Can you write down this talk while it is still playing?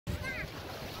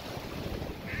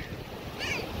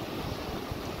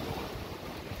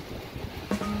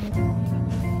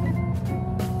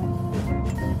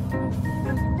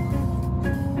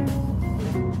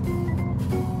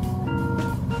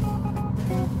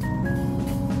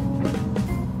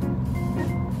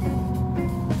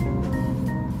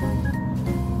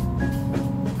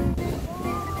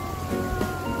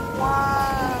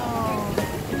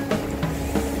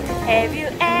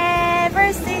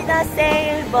a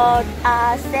sailboat,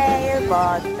 a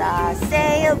sailboat, a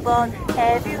sailboat?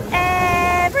 Have you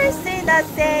ever seen a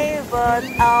sailboat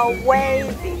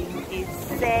waving its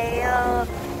sail?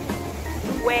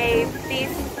 Wave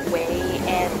this way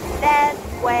and that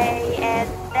way and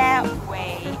that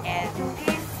way and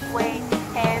this way.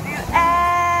 Have you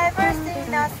ever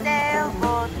seen a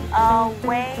sailboat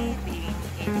waving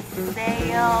its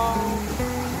sail?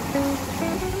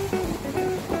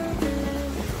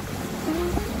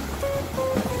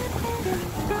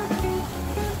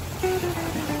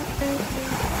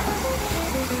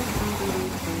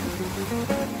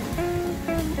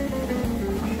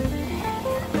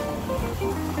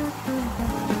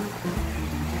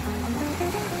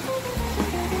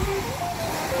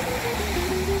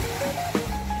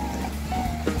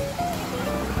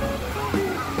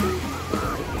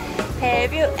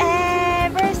 Have you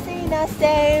ever seen a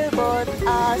sailboat,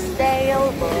 a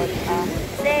sailboat, a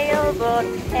sailboat?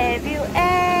 Have you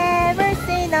ever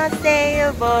seen a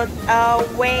sailboat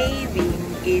waving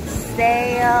its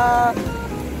sail?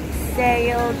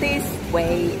 Sail this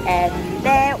way and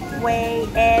that way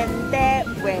and that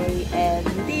way and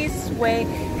this way.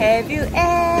 Have you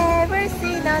ever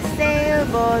seen a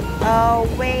sailboat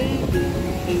waving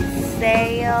its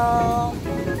sail?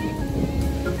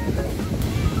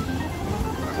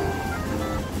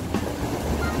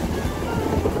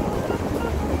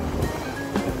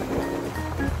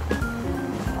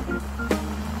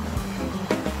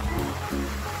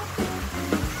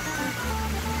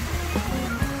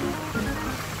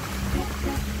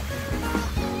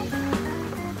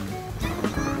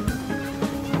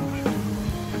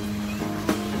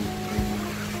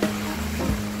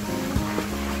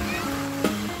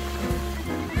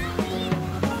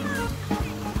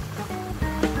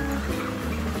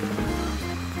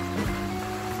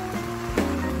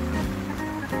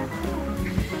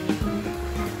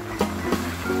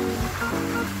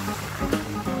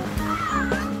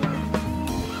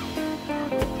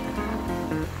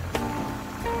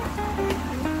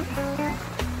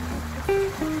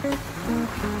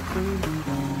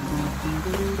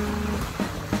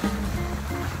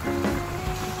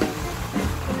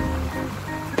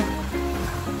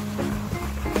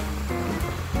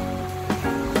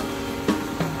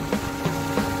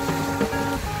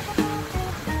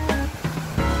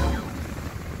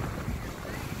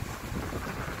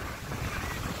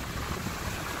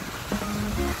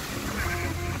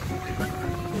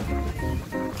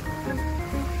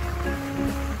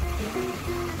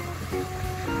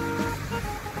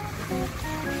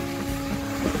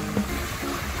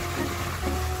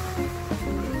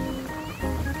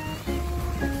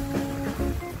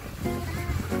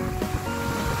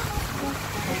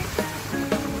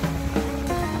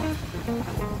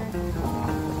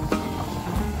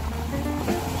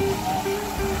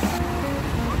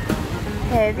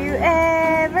 Have you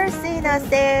ever seen a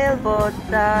sailboat,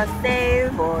 a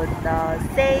sailboat, a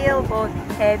sailboat?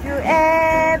 Have you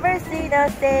ever seen a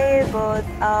sailboat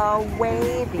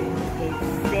waving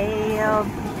its sail?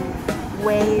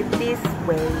 Wave this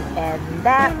way and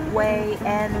that way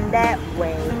and that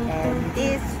way and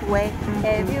this way.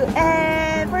 Have you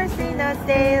ever seen a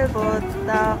sailboat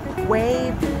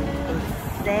waving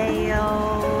its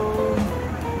sail?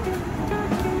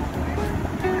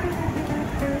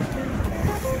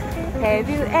 Have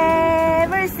you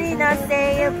ever seen a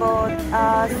sailboat,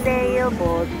 a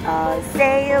sailboat, a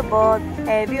sailboat?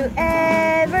 Have you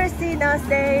ever seen a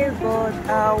sailboat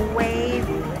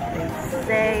waving its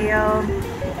sail?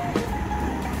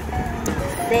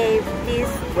 Sail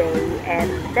this way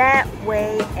and that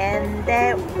way and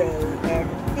that way and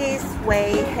this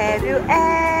way. Have you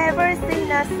ever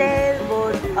seen a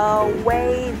sailboat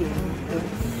waving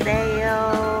its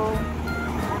sail?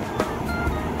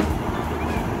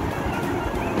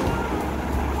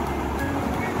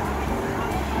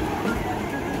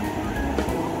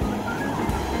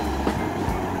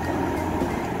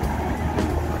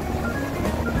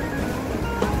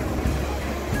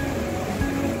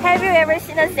 Have you ever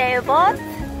seen a sailboat?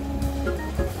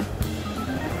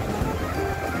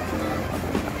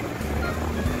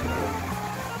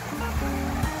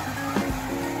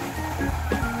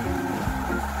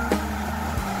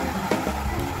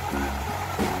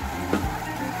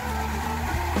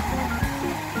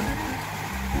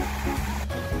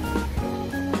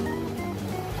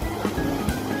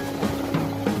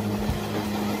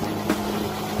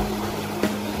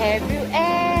 Have you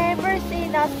ever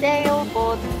seen a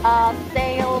sailboat, a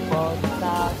sailboat,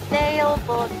 a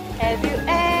sailboat? Have you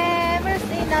ever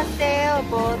seen a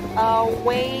sailboat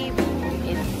waving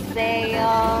its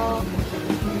sail?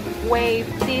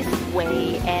 wave this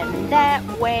way and that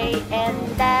way and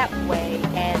that way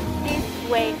and this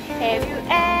way. Have you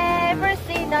ever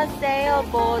seen a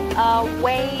sailboat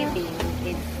waving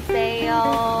its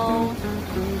sail?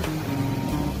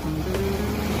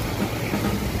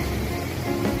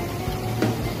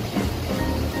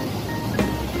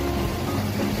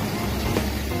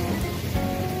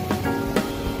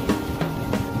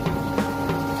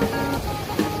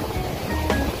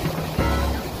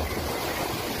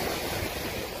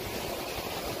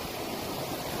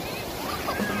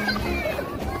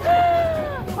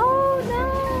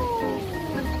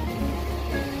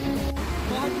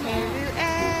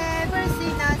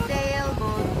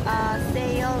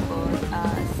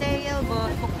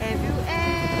 Sailboat. Have you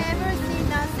ever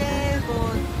seen a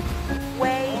sailboat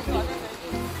waving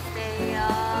its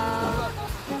sail?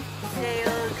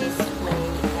 Sail this way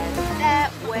and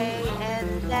that way and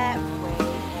that way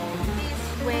and this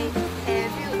way.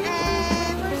 Have you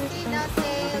ever seen a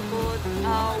sailboat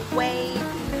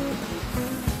waving its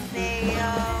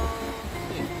sail?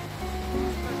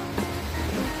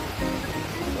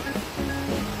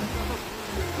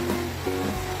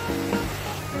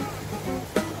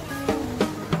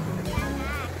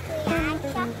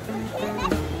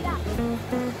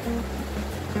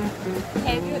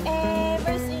 Have you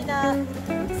ever seen a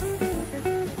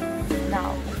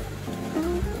snow?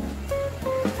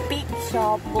 Big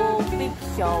shovel, big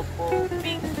shovel,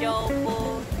 big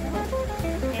shovel.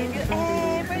 Have you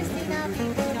ever seen a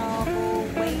big shovel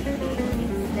waving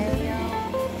its sail?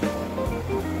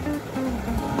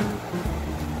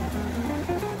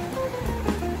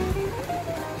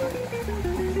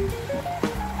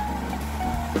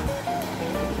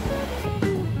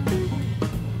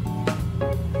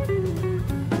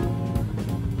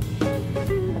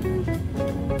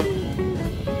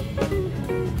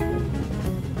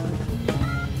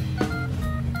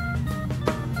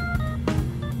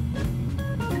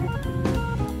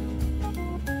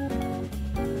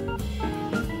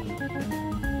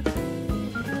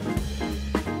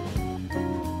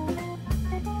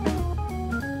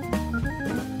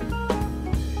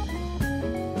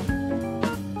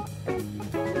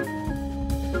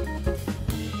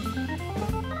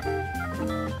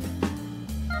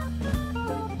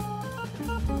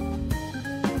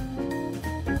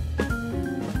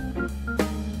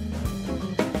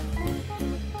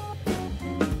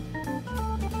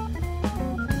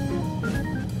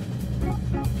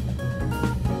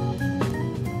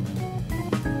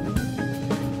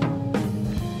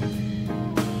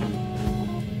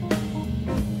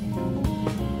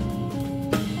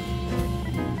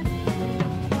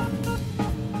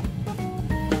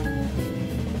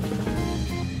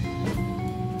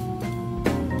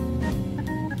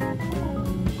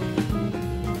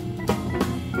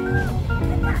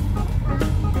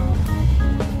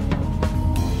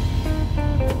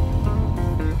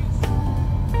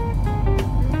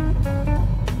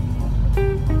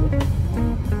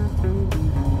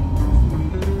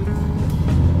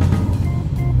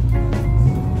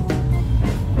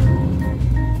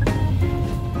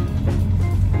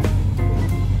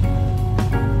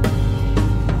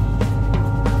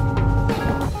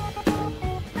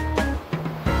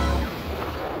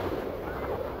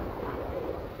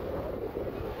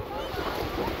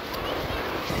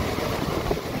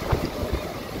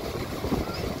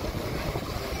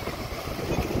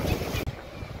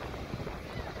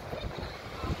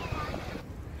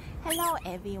 Hello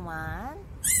everyone.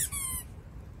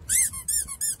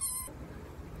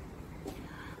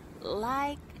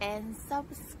 Like and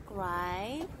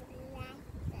subscribe.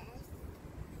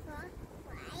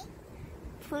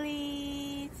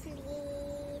 Please.